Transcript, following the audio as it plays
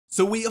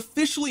So we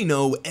officially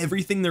know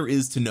everything there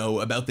is to know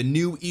about the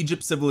new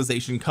Egypt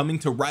civilization coming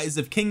to Rise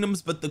of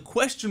Kingdoms, but the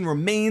question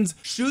remains,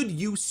 should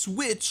you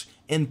switch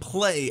and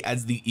play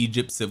as the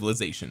Egypt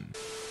civilization?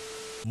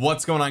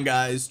 What's going on,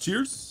 guys?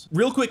 Cheers.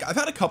 Real quick, I've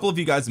had a couple of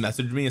you guys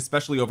message me,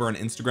 especially over on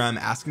Instagram,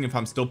 asking if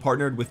I'm still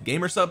partnered with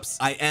Gamersupps.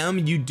 I am.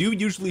 You do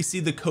usually see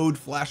the code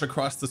flash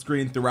across the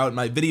screen throughout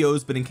my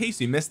videos, but in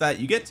case you missed that,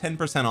 you get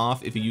 10%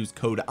 off if you use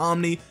code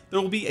Omni. There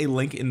will be a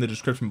link in the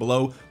description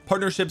below.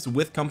 Partnerships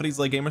with companies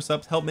like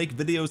Gamersupps help make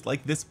videos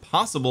like this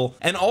possible,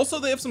 and also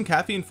they have some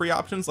caffeine free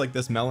options like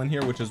this melon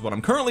here, which is what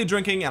I'm currently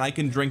drinking, and I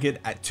can drink it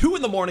at 2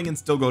 in the morning and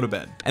still go to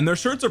bed. And their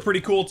shirts are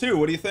pretty cool too.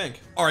 What do you think?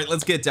 All right,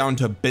 let's get down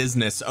to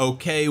business.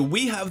 Okay,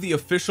 we have the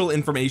official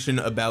information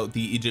about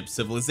the Egypt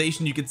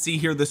civilization. You can see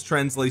here this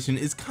translation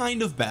is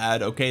kind of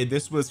bad. Okay,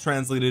 this was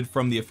translated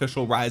from the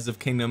official Rise of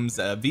Kingdoms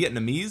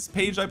Vietnamese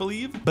page, I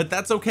believe, but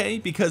that's okay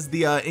because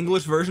the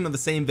English version of the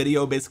same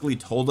video basically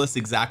told us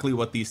exactly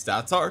what these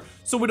stats are,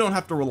 so we don't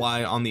have to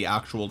rely on the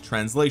actual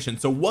translation.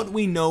 So what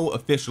we know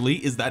officially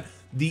is that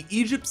the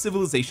Egypt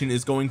civilization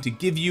is going to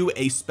give you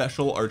a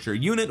special archer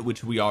unit,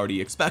 which we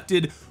already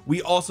expected.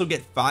 We also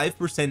get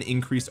 5%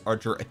 increased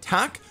archer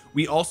attack.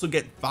 We also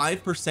get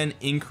 5%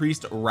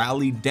 increased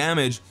rally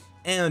damage,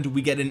 and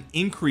we get an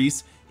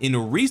increase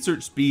in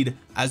research speed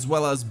as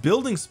well as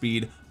building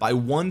speed by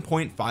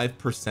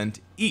 1.5%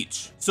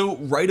 each. So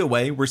right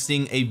away we're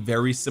seeing a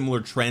very similar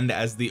trend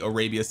as the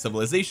Arabia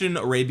civilization.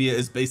 Arabia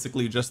is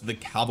basically just the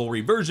cavalry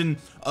version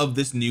of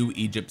this new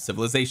Egypt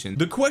civilization.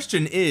 The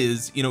question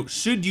is, you know,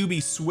 should you be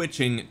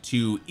switching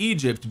to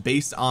Egypt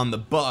based on the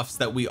buffs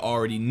that we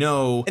already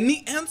know? And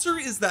the answer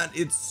is that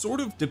it sort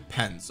of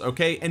depends.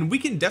 Okay, and we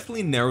can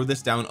definitely narrow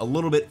this down a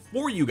little bit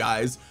for you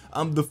guys.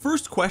 The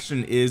first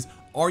question is,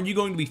 are you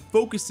going to be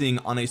focusing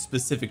on a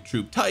specific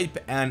troop type?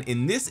 And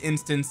in this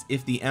instance,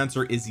 if the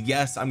answer is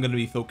yes, I'm going to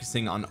be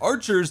focusing on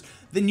archers,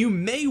 then you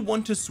may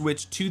want to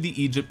switch to the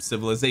Egypt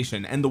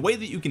civilization. And the way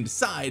that you can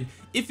decide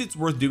if it's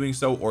worth doing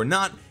so or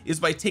not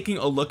is by taking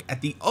a look at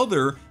the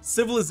other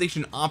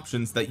civilization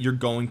options that you're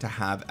going to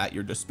have at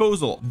your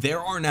disposal. There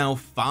are now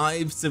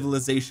 5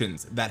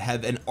 civilizations that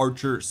have an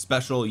archer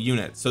special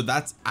unit, so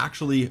that's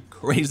actually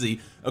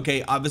crazy.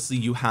 Okay, obviously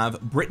you have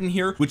Britain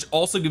here, which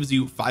also gives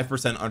you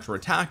 5% archer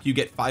attack. You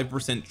get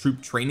 5%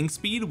 troop training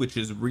speed, which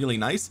is really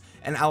nice,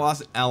 and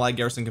ally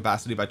garrison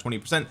capacity by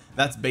 20%.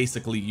 That's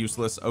basically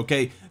useless.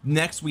 Okay,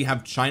 next we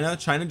have China.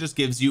 China just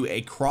gives you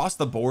a cross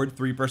the board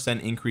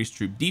 3% increased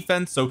troop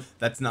defense, so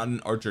that's not an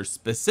archer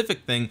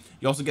specific thing.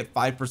 You also get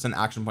 5%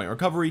 action point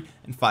recovery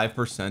and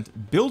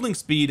 5% building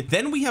speed.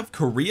 Then we have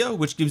Korea,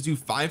 which gives you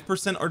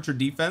 5% archer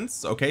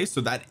defense. Okay,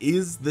 so that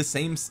is the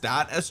same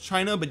stat as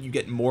China, but you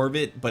get more of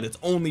it, but it's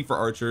only for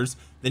archers.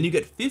 Then you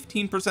get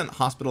 15%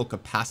 hospital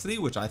capacity,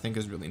 which I think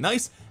is really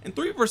nice, and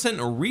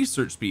 3%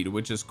 research speed,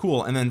 which is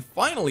cool. And then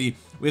finally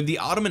we have the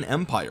Ottoman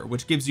Empire,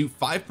 which gives you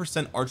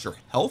 5% archer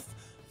health,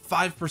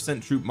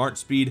 5% troop march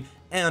speed,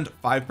 and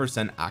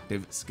 5%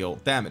 active skill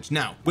damage.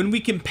 Now when we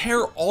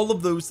compare all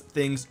of those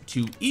things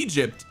to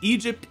Egypt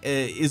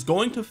is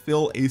going to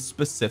fill a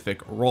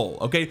specific role.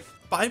 Okay,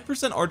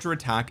 5% archer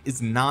attack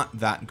is not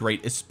that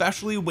great,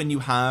 especially when you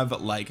have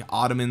like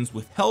Ottomans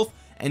with health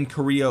and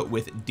Korea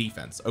with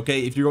defense.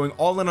 Okay, if you're going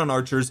all in on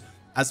archers,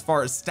 as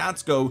far as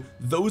stats go,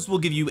 those will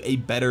give you a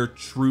better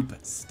troop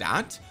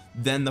stat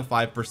than the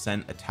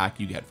 5% attack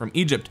you get from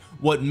Egypt.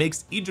 What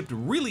makes Egypt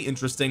really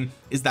interesting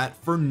is that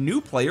for new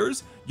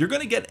players, you're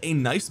going to get a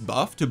nice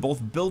buff to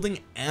both building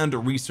and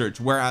research,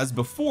 whereas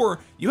before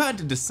you had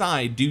to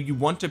decide, do you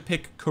want to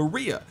pick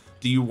Korea?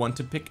 Do you want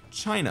to pick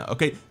China?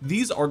 Okay,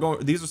 these are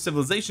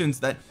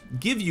civilizations that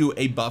give you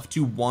a buff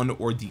to one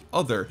or the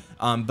other,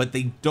 but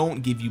they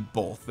don't give you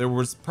both. There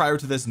was prior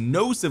to this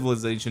no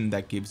civilization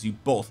that gives you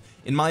both.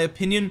 In my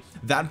opinion,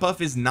 that buff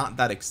is not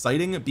that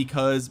exciting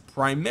because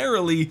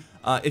primarily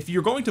if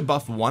you're going to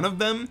buff one of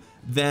them,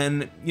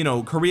 then you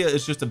know Korea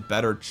is just a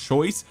better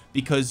choice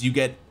because you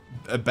get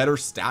a better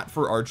stat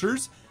for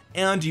archers,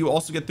 and you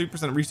also get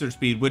 3% research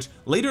speed, which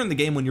later in the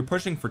game when you're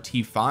pushing for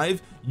T5,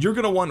 you're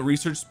going to want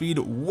research speed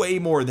way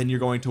more than you're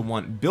going to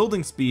want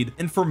building speed.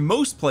 And for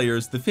most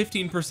players, the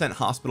 15%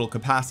 hospital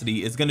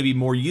capacity is going to be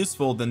more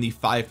useful than the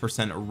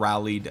 5%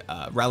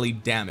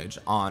 rallied damage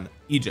on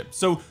Egypt.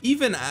 So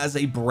even as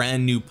a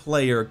brand new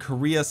player,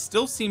 Korea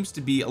still seems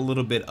to be a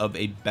little bit of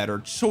a better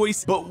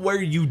choice. But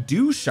where you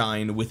do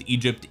shine with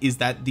Egypt is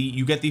that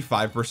you get the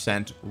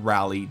 5%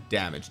 rally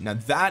damage. Now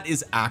that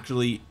is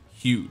actually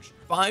huge.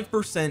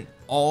 5%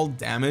 all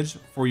damage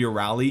for your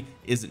rally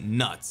is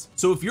nuts.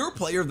 So if you're a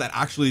player that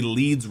actually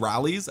leads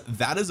rallies,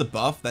 that is a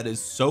buff that is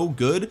so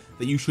good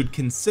that you should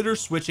consider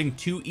switching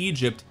to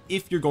Egypt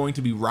if you're going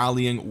to be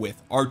rallying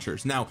with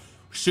archers. Now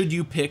should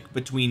you pick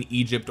between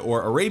Egypt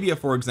or Arabia,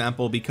 for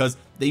example, because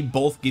they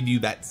both give you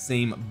that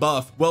same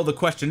buff? Well, the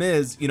question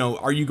is, you know,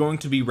 are you going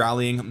to be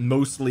rallying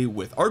mostly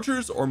with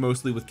archers or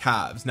mostly with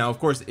calves? Now of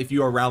course, if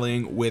you are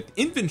rallying with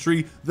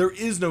infantry, there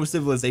is no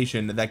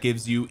civilization that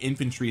gives you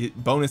infantry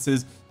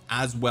bonuses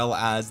as well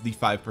as the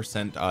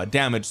 5%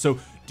 damage. So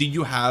do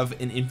you have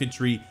an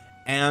infantry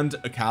and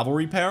a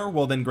cavalry pair,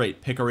 well then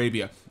great, pick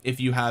Arabia. If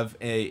you have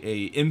a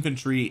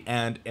infantry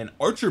and an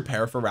archer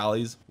pair for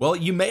rallies, well,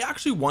 you may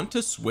actually want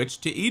to switch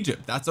to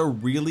Egypt. That's a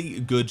really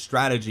good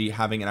strategy,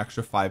 having an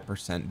extra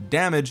 5%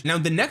 damage. Now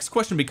the next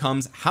question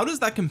becomes, how does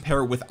that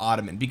compare with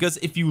Ottoman? Because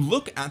if you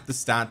look at the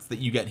stats that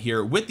you get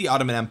here with the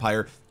Ottoman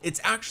Empire,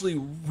 it's actually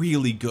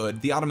really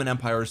good. The Ottoman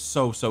Empire is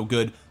so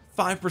good.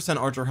 5%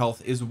 archer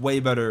health is way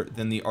better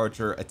than the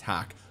archer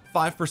attack.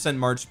 5%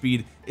 march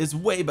speed is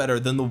way better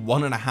than the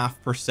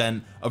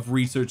 1.5% of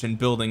research and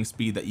building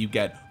speed that you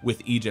get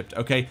with Egypt.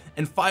 Okay,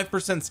 and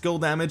 5% skill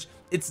damage,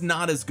 it's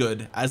not as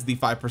good as the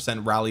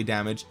 5% rally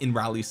damage in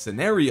rally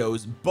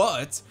scenarios,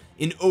 but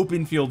in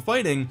open field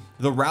fighting,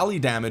 the rally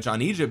damage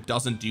on Egypt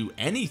doesn't do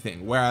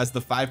anything, whereas the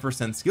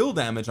 5% skill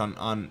damage on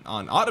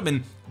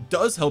Ottoman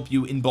does help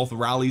you in both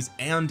rallies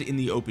and in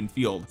the open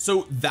field.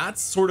 So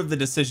that's sort of the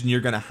decision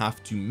you're going to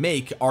have to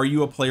make. Are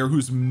you a player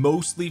who's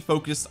mostly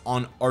focused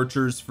on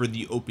archers for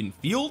the open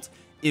field?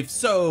 If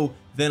so,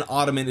 then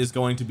Ottoman is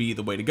going to be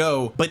the way to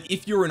go. But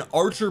if you're an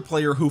archer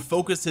player who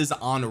focuses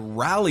on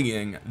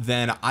rallying,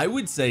 then I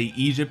would say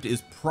Egypt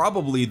is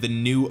probably the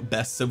new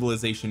best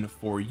civilization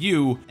for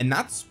you. And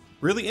that's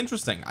really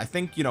interesting. I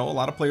think, you know, a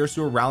lot of players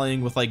who are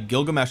rallying with like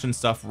Gilgamesh and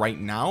stuff right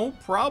now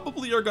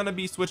probably are going to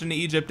be switching to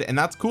Egypt, and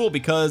that's cool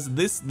because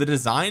the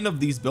design of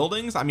these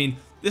buildings, I mean,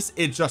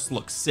 it just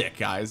looks sick,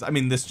 guys. I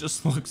mean, this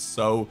just looks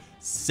so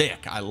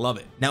sick. I love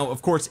it. Now,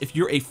 of course, if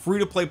you're a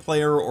free-to-play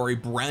player or a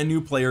brand new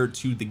player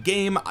to the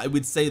game, I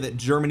would say that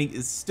Germany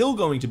is still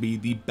going to be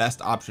the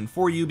best option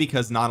for you,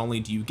 because not only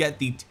do you get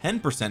the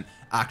 10%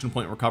 action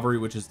point recovery,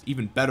 which is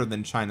even better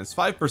than China's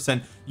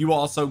 5%, you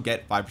also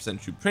get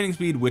 5% troop training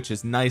speed, which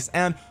is nice,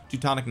 and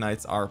Teutonic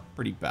Knights are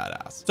pretty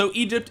badass. So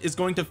Egypt is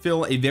going to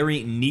fill a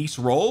very niche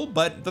role,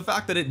 but the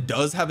fact that it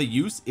does have a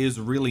use is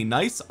really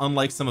nice,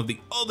 unlike some of the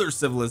other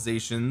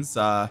civilizations.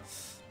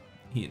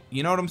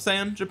 You know what I'm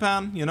saying,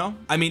 Japan? You know,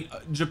 I mean,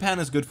 Japan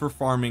is good for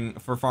farming,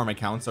 for farm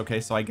accounts. Okay,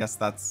 so I guess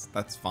that's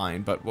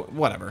fine, but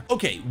whatever.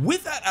 Okay,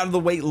 with that out of the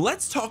way,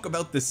 let's talk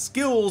about the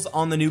skills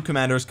on the new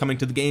commanders coming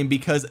to the game,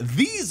 because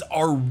these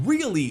are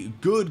really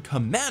good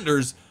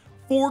commanders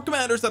for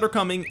commanders that are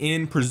coming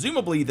in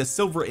presumably the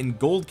silver and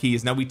gold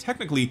keys. Now, we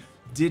technically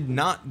did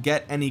not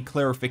get any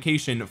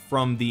clarification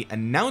from the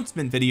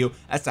announcement video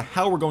as to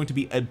how we're going to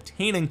be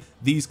obtaining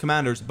these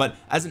commanders, but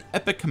as an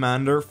epic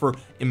commander for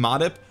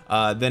Imhotep,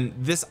 then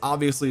this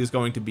obviously is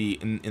going to be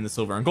in the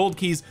silver and gold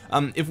keys.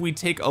 If we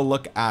take a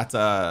look at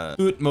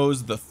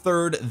Thutmose the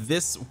third,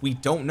 this we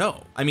don't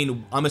know. I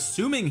mean, I'm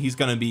assuming he's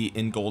going to be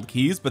in gold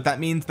keys, but that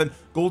means that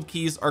gold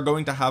keys are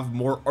going to have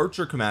more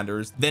archer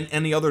commanders than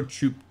any other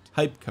troop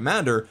type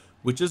commander,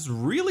 which is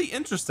really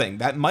interesting.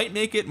 That might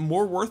make it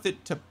more worth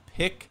it to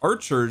pick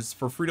archers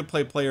for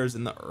free-to-play players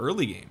in the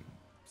early game.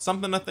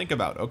 Something to think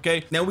about.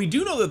 Okay, now we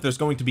do know that there's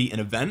going to be an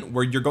event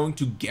where you're going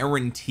to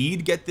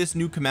guaranteed get this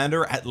new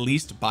commander at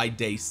least by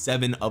day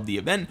 7 of the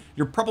event.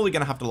 You're probably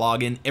going to have to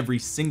log in every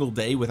single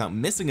day without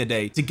missing a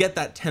day to get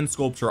that 10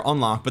 sculpture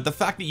unlocked, but the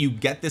fact that you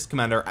get this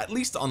commander at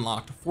least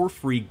unlocked for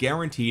free,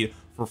 guaranteed,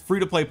 for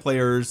free-to-play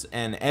players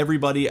and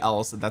everybody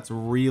else, that's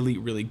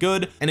really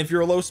good. And if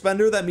you're a low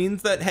spender, that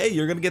means that, hey,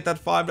 you're gonna get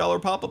that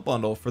 $5 pop-up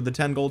bundle for the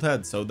 10 gold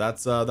heads. So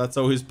that's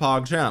always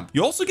pog champ.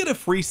 You also get a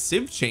free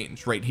civ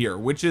change right here,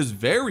 which is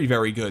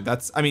very good.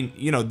 That's, I mean,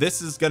 you know,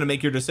 this is gonna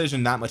make your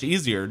decision that much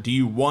easier. Do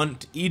you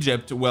want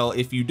Egypt? Well,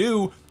 if you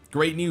do,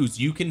 great news,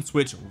 you can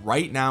switch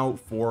right now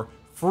for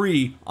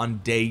free on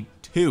day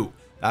 2.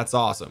 That's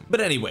awesome. But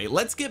anyway,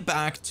 let's get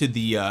back to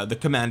the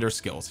commander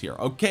skills here.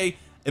 Okay,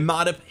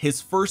 Imhotep,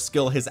 his first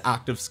skill, his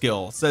active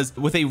skill, says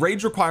with a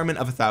rage requirement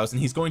of 1000,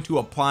 he's going to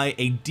apply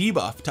a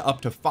debuff to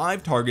up to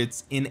 5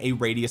 targets in a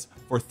radius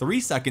for 3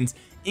 seconds,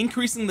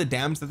 increasing the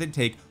damage that they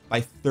take by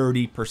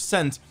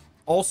 30%.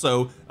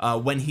 Also,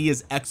 when he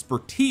is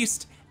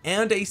expertised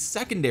and a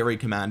secondary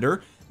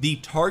commander, the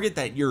target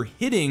that you're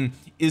hitting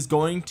is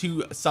going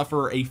to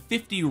suffer a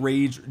 50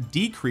 rage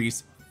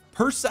decrease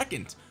per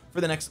second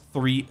for the next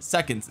 3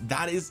 seconds.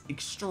 That is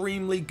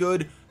extremely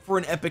good for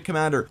an epic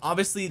commander.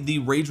 Obviously the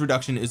rage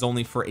reduction is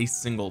only for a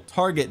single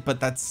target, but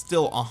that's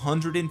still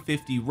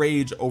 150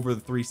 rage over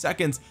the 3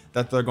 seconds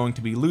that they're going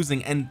to be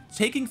losing, and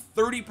taking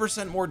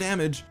 30% more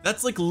damage.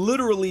 That's like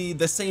literally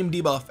the same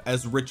debuff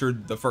as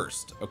Richard the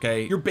First.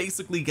 Okay, you're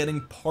basically getting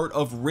part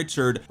of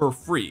Richard for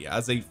free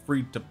as a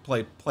free to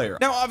play player.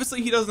 Now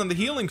obviously he doesn't have the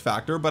healing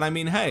factor, but I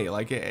mean, hey,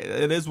 like,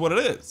 it is what it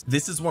is.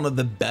 This is one of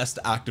the best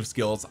active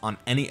skills on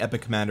any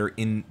epic commander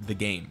in the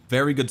game.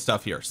 Very good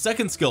stuff here.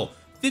 Second skill,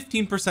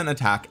 15%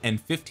 attack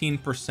and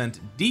 15%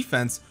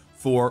 defense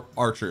for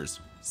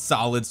archers.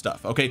 Solid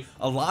stuff. Okay,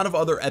 a lot of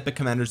other epic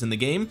commanders in the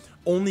game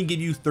only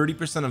give you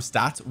 30% of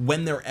stats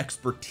when they're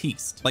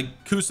expertised,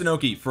 like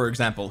Kusunoki, for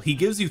example. He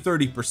gives you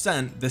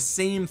 30%, the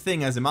same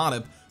thing as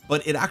Imhotep,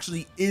 but it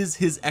actually is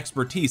his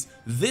expertise.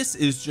 This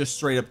is just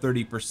straight up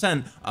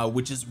 30%,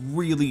 which is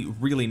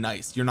really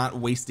nice. You're not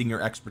wasting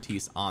your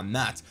expertise on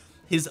that.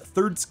 His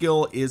third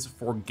skill is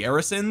for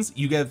garrisons.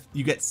 You get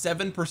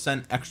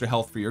 7% extra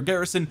health for your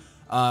garrison,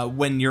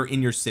 when you're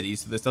in your city.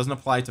 So this doesn't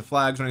apply to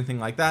flags or anything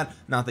like that.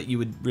 Not that you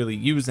would really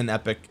use an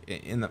epic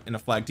in a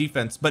flag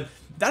defense, but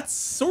that's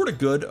sort of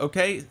good.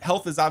 Okay,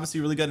 health is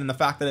obviously really good, and the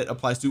fact that it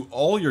applies to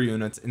all your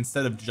units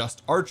instead of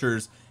just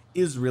archers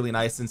is really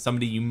nice, and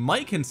somebody you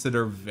might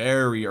consider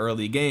very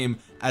early game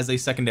as a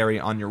secondary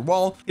on your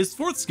wall. His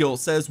fourth skill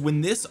says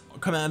when this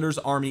commander's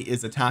army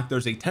is attacked,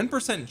 there's a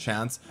 10%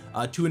 chance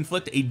to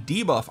inflict a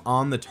debuff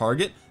on the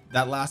target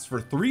that lasts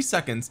for 3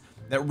 seconds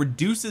that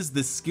reduces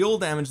the skill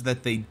damage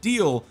that they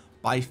deal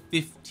by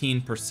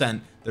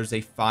 15%. There's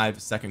a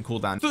 5-second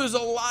cooldown. So there's a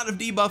lot of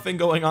debuffing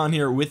going on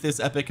here with this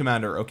epic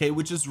commander, okay,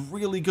 which is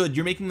really good.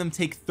 You're making them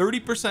take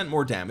 30%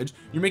 more damage,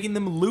 you're making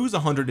them lose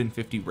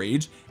 150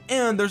 rage,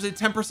 and there's a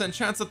 10%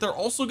 chance that they're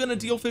also going to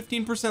deal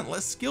 15%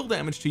 less skill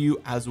damage to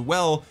you as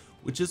well,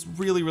 which is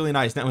really, really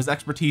nice. Now his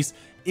expertise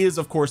is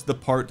of course the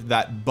part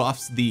that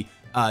buffs the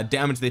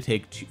damage they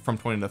take from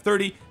 20 to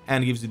 30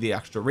 and gives you the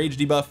extra rage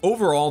debuff.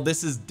 Overall,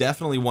 this is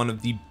definitely one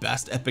of the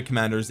best epic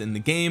commanders in the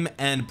game,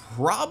 and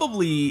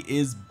probably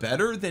is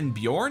better than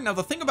Bjorn. Now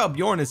the thing about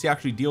Bjorn is he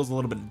actually deals a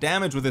little bit of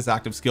damage with his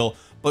active skill,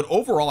 but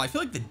overall I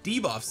feel like the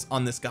debuffs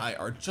on this guy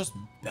are just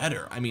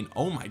better. I mean,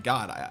 oh my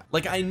god,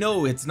 I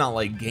know it's not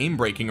like game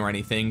breaking or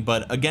anything,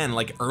 but again,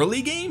 like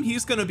early game,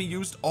 he's going to be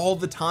used all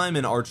the time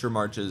in archer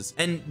marches,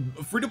 and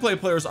free-to-play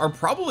players are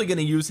probably going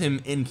to use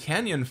him in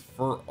Canyon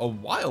for a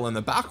while in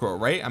the back row,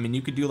 right? I mean,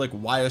 you could do like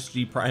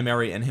YSG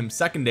primary and him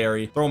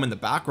secondary, throw him in the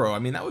back row. I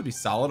mean, that would be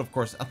solid. Of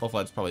course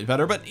Ethelflaed's probably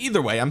better, but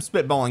either way, I'm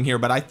spitballing here,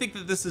 but I think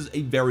that this is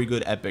a very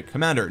good epic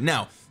commander.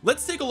 Now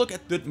let's take a look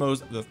at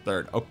Thutmose the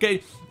third.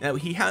 Okay, now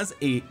he has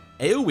a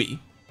AoE,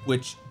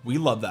 which we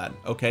love that.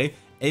 Okay,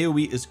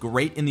 AoE is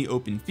great in the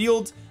open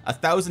field,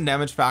 1000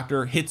 damage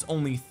factor, hits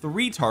only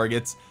 3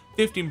 targets,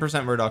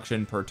 15%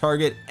 reduction per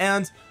target,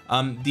 and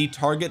the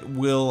target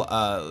will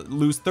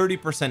lose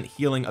 30%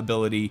 healing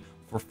ability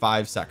for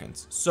 5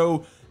 seconds.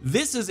 So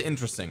this is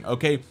interesting.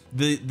 Okay,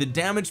 the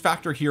damage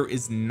factor here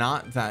is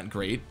not that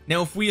great.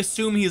 Now if we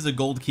assume he's a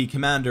gold key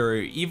commander,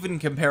 even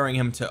comparing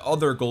him to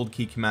other gold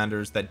key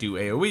commanders that do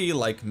AoE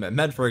like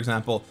Mehmed, for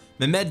example,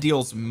 Mehmed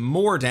deals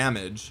more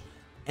damage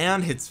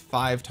and hits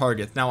 5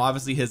 targets. Now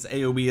obviously his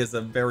AoE is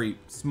a very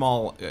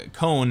small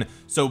cone,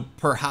 so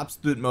perhaps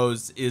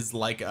Thutmose is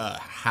like a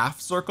half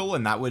circle,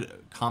 and that would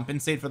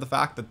compensate for the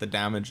fact that the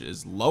damage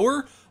is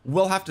lower.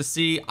 We'll have to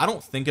see. I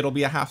don't think it'll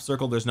be a half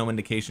circle. There's no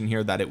indication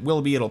here that it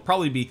will be. It'll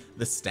probably be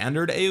the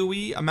standard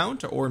AoE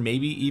amount, or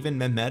maybe even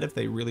Mehmed if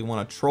they really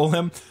want to troll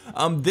him.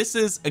 This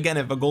is, again,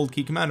 if a gold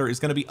key commander, is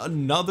going to be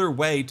another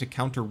way to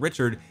counter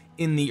Richard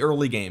in the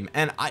early game,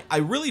 and I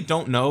really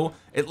don't know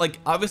it. Like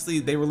obviously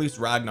they released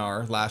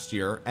Ragnar last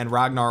year, and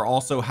Ragnar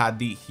also had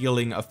the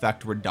healing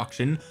effect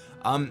reduction,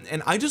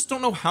 and I just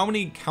don't know how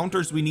many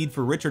counters we need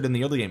for Richard in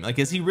the early game. Like,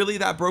 is he really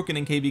that broken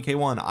in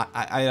KVK1?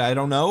 I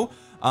don't know.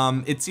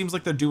 It seems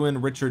like they're doing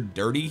Richard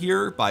dirty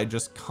here by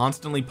just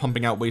constantly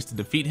pumping out ways to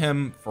defeat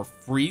him for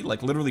free.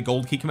 Like literally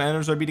gold key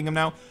commanders are beating him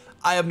now.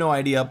 I have no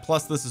idea.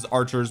 Plus this is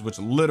archers, which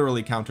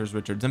literally counters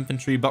Richard's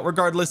infantry, but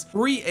regardless,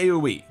 free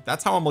AoE.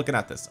 That's how I'm looking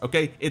at this.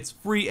 Okay, it's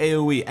free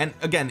AoE. And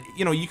again,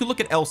 you know, you could look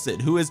at El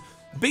Cid, who is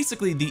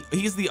basically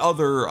he's the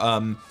other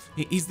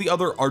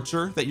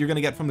archer that you're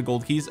gonna get from the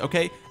gold keys.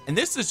 Okay, and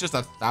this is just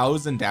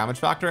 1000 damage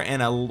factor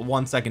and a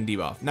 1 second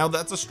debuff. Now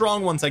that's a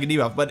strong 1 second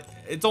debuff, but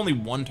it's only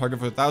 1 target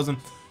for 1000,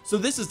 so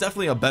this is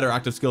definitely a better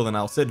active skill than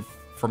El Cid,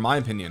 for my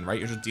opinion, right?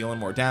 You're just dealing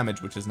more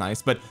damage, which is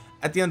nice, but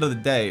at the end of the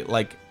day,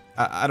 like,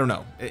 I don't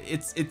know,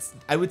 it's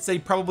I would say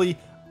probably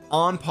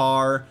on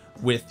par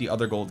with the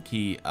other gold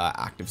key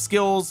active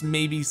skills,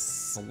 maybe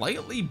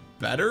slightly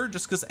better,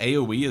 just because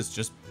AoE is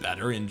just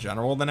better in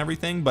general than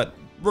everything. But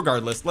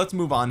regardless, let's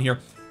move on here.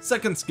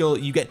 Second skill,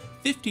 you get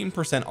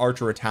 15%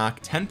 archer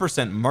attack,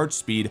 10% march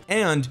speed,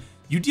 and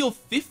you deal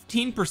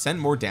 15%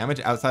 more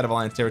damage outside of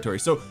alliance territory.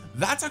 So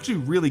that's actually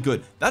really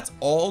good. That's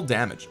all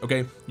damage.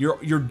 Okay,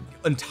 your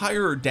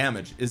entire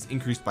damage is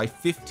increased by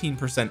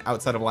 15%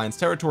 outside of alliance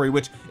territory,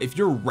 which if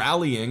you're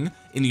rallying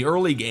in the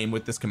early game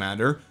with this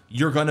commander,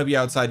 you're going to be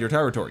outside your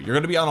territory. You're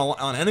going to be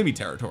on enemy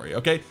territory.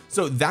 Okay,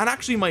 so that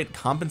actually might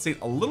compensate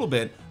a little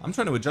bit. I'm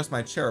trying to adjust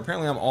my chair.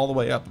 Apparently I'm all the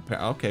way up.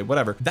 Okay,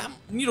 whatever. That,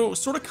 you know,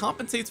 sort of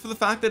compensates for the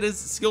fact that his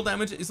skill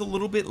damage is a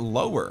little bit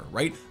lower,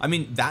 right? I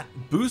mean, that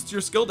boosts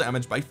your skill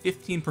damage by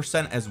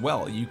 15% as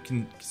well. You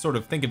can sort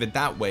of think of it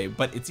that way,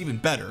 but it's even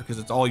better because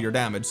it's all your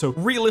damage. So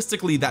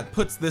realistically, that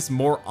puts this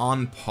more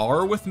on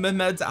par with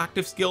Mehmed's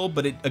active skill,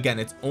 but it, again,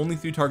 it's only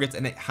 3 targets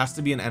and it has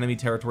to be in enemy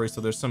territory,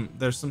 so there's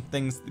some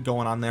things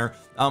going on there.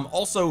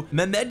 Also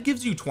Mehmed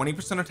gives you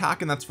 20%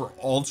 attack, and that's for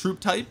all troop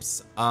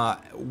types,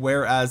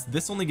 whereas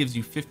this only gives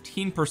you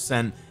 15%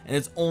 and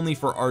it's only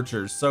for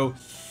archers. So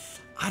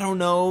I don't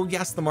know.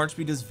 Yes, the march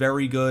speed is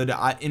very good.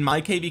 In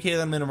my KVK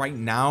that I'm in right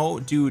now,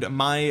 dude,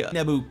 my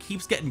Nebu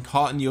keeps getting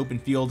caught in the open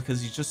field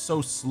because he's just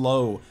so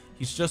slow.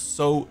 he's just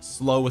so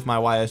slow with my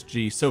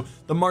YSG. So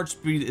the march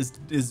speed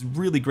is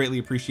really greatly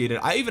appreciated.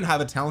 I even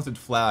have a talented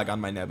flag on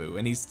my Nebu,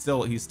 and he's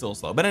still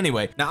slow. But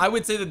anyway, now I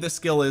would say that this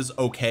skill is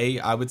okay.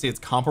 I would say it's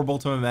comparable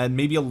to Mehmed,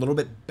 maybe a little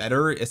bit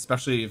better,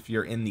 especially if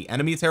you're in the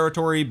enemy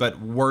territory,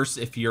 but worse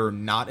if you're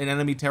not in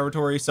enemy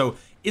territory. So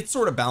it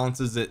sort of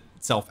balances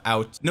itself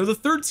out. Now the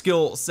third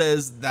skill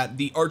says that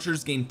the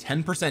archers gain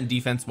 10%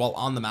 defense while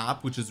on the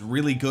map, which is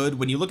really good.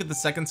 When you look at the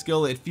second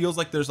skill, it feels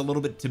like there's a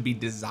little bit to be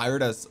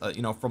desired as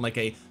you know, from a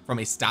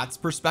stats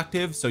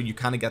perspective. So you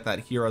kind of get that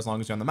here as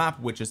long as you're on the map,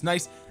 which is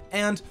nice.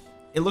 And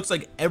it looks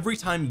like every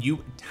time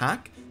you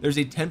attack, there's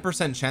a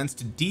 10% chance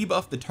to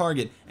debuff the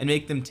target and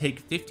make them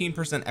take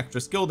 15%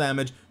 extra skill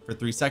damage for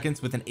 3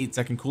 seconds with an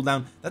 8-second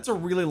cooldown. That's a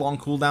really long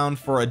cooldown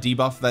for a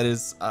debuff that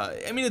is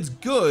I mean, it's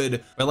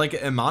good, but like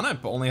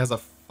Imhotep only has a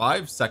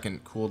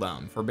 5-second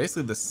cooldown for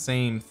basically the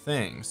same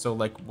thing. So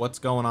like, what's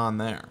going on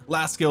there?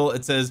 Last skill,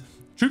 it says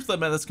troops led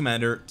by this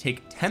commander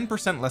take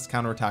 10% less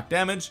counterattack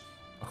damage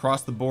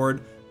across the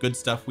board. Good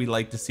stuff. We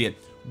like to see it.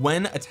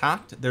 When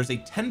attacked, there's a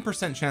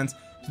 10% chance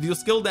to deal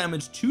skill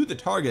damage to the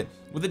target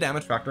with a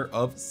damage factor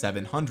of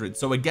 700.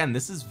 So again,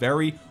 this is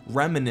very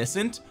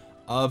reminiscent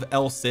of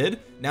El Cid.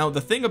 Now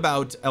the thing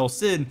about El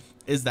Cid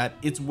is that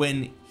it's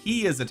when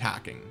he is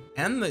attacking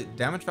and the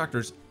damage factor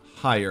is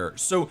higher.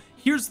 So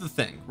here's the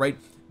thing, right?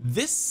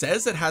 This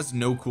says it has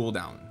no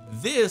cooldown.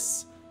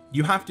 This,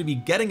 you have to be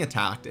getting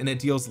attacked and it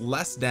deals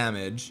less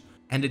damage,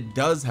 and it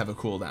does have a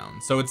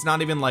cooldown. So it's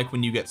not even like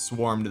when you get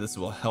swarmed this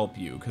will help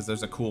you, because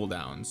there's a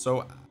cooldown.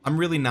 So I'm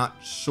really not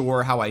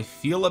sure how I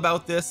feel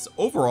about this.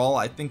 Overall,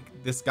 I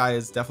think this guy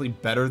is definitely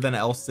better than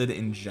El Cid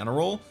in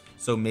general,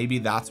 so maybe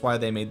that's why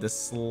they made this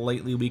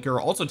slightly weaker.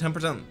 Also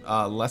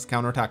 10% less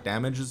counterattack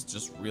damage is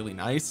just really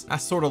nice.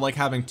 That's sort of like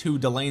having 2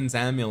 Delane's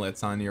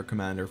amulets on your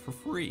commander for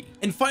free.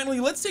 And finally,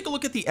 let's take a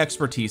look at the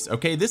expertise.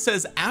 Okay, this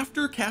says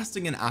after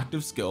casting an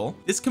active skill,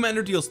 this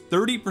commander deals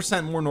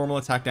 30% more normal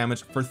attack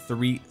damage for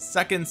 3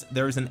 seconds.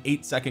 There is an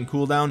 8-second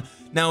cooldown.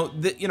 Now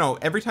you know,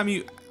 every time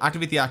you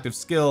activate the active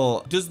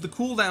skill, does the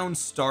cooldown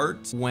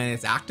start when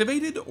it's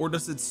activated, or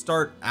does it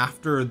start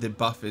after the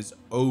buff is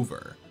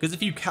over? Because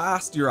if you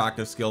cast your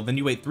active skill, then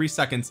you wait 3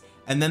 seconds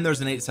and then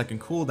there's an 8-second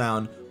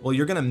cooldown, well,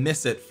 you're gonna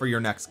miss it for your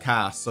next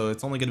cast. So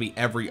it's only gonna be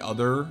every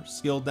other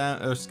skill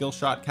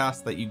shot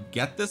cast that you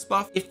get this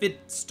buff. If the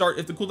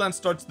cooldown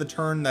starts the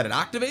turn that it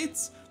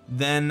activates,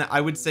 then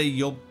I would say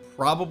you'll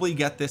probably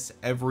get this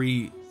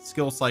every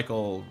skill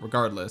cycle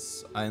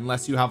regardless,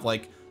 unless you have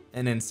like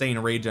an insane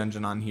rage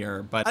engine on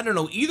here. But I don't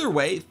know, either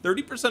way,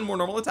 30% more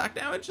normal attack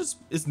damage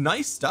is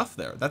nice stuff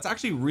there. That's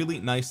actually really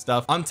nice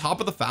stuff, on top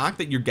of the fact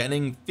that you're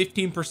getting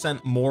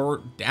 15%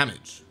 more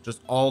damage,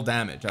 just all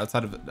damage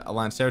outside of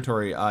Alliance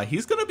territory.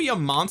 He's gonna be a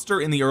monster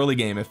in the early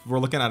game if we're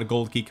looking at a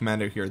gold key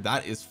commander here,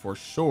 that is for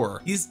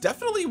sure. He's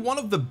definitely one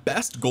of the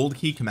best gold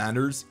key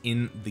commanders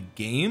in the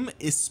game,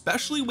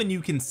 especially when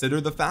you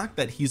consider the fact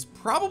that he's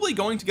probably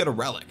going to get a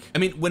relic. I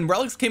mean, when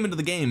relics came into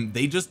the game,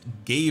 they just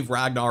gave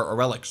Ragnar a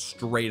relic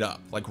straight up,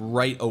 like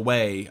right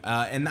away,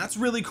 and that's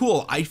really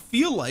cool. I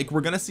feel like we're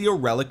gonna see a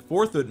relic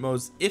for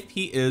Thutmose if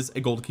he is a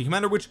gold key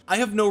commander, which I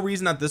have no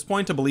reason at this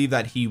point to believe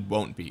that he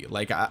won't be.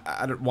 Like,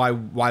 I don't,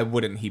 why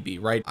wouldn't he be,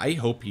 right? I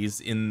hope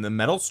he's in the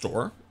metal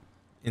store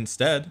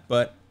instead,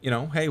 but you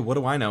know, hey, what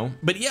do I know?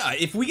 But yeah,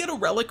 if we get a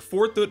relic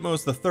for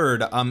Thutmose the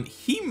third,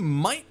 he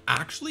might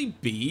actually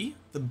be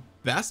the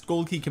best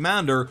gold key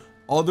commander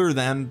other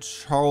than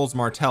Charles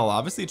Martel.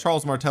 Obviously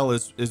Charles Martel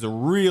is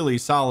really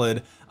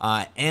solid,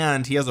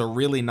 and he has a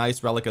really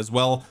nice relic as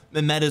well.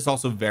 Mehmed is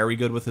also very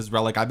good with his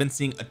relic. I've been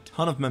seeing a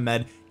ton of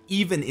Mehmed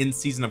even in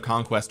Season of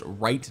Conquest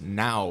right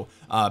now.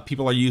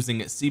 People are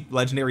using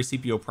legendary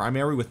CPO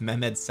primary with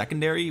Mehmed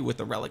secondary with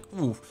the relic.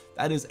 Ooh,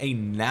 that is a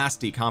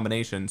nasty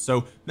combination.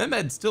 So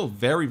Mehmed's still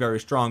very,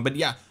 very strong. But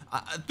yeah,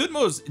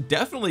 Thutmose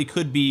definitely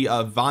could be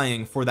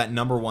vying for that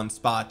 #1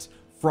 spot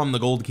from the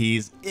gold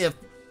keys if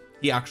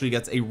he actually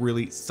gets a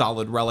really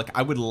solid relic.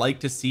 I would like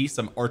to see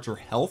some archer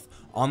health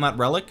on that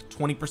relic.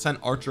 20%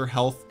 archer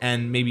health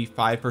and maybe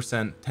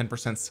 5%,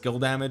 10% skill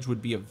damage would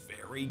be a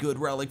very good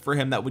relic for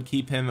him. That would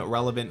keep him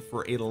relevant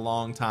for a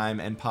long time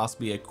and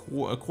possibly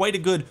quite a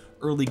good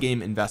early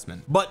game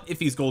investment. But if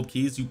he's gold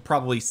keys, you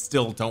probably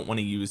still don't want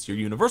to use your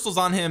universals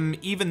on him,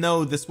 even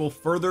though this will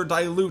further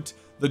dilute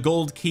the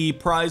gold key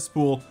prize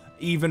pool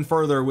even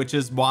further, which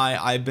is why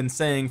I've been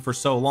saying for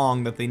so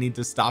long that they need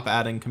to stop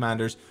adding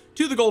commanders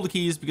to the gold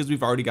keys, because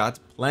we've already got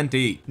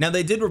plenty. Now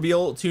they did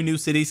reveal 2 new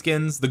city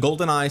skins. The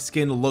golden eye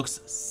skin looks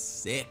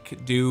sick,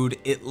 dude.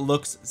 It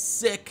looks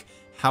sick.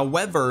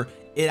 However,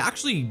 it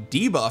actually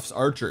debuffs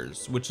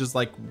archers, which is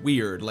like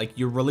weird. Like,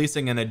 you're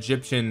releasing an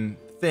Egyptian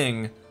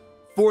thing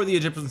for the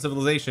Egyptian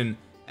civilization,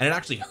 and it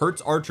actually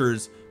hurts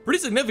archers pretty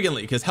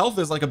significantly because health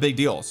is like a big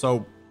deal.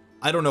 So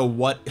I don't know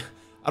what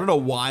I don't know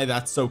why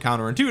that's so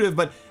counterintuitive,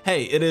 but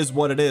hey, it is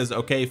what it is.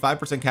 Okay,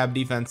 5% cab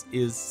defense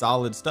is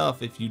solid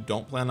stuff if you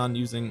don't plan on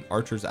using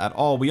archers at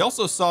all. We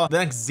also saw the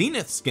next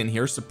Zenith skin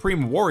here,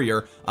 Supreme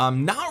Warrior.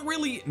 Not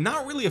really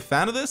a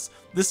fan of this.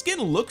 The skin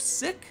looks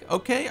sick.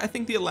 Okay, I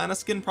think the Atlanta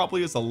skin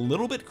probably is a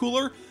little bit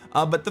cooler,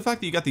 but the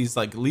fact that you got these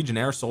like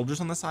Legionnaire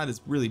soldiers on the side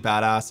is really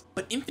badass.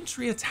 But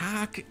infantry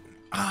attack,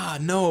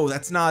 no,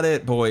 that's not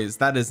it, boys.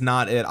 That is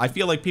not it. I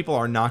feel like people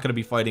are not going to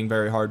be fighting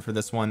very hard for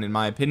this one, in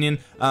my opinion.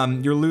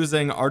 You're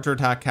losing archer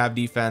attack, cab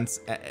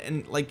defense,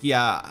 and like,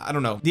 yeah, I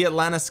don't know, the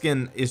Atlanta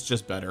skin is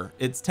just better.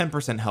 It's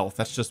 10% health.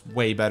 That's just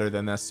way better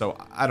than this. So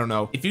I don't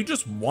know, if you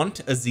just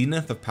want a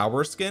Zenith of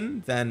Power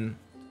skin, then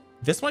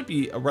this might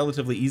be a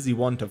relatively easy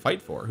one to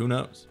fight for. Who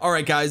knows? All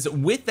right, guys,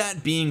 with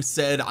that being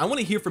said, I want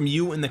to hear from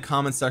you in the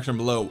comment section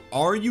below.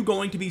 Are you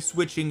going to be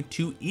switching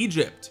to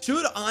Egypt?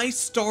 Should I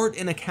start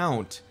an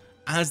account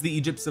as the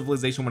Egypt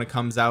civilization when it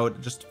comes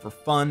out, just for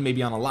fun,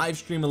 maybe on a live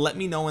stream? And let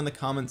me know in the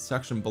comments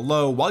section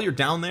below. While you're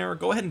down there,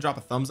 go ahead and drop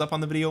a thumbs up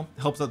on the video.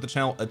 It helps out the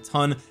channel a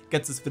ton,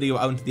 gets this video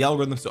out into the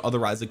algorithm so other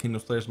Rise of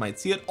Kingdoms players might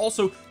see it.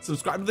 Also,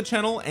 subscribe to the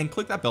channel and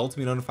click that bell to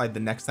be notified the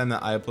next time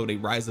that I upload a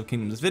Rise of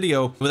Kingdoms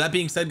video. With that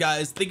being said,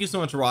 guys, thank you so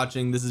much for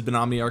watching. This has been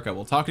Omniarch. I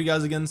will talk to you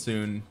guys again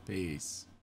soon. Peace.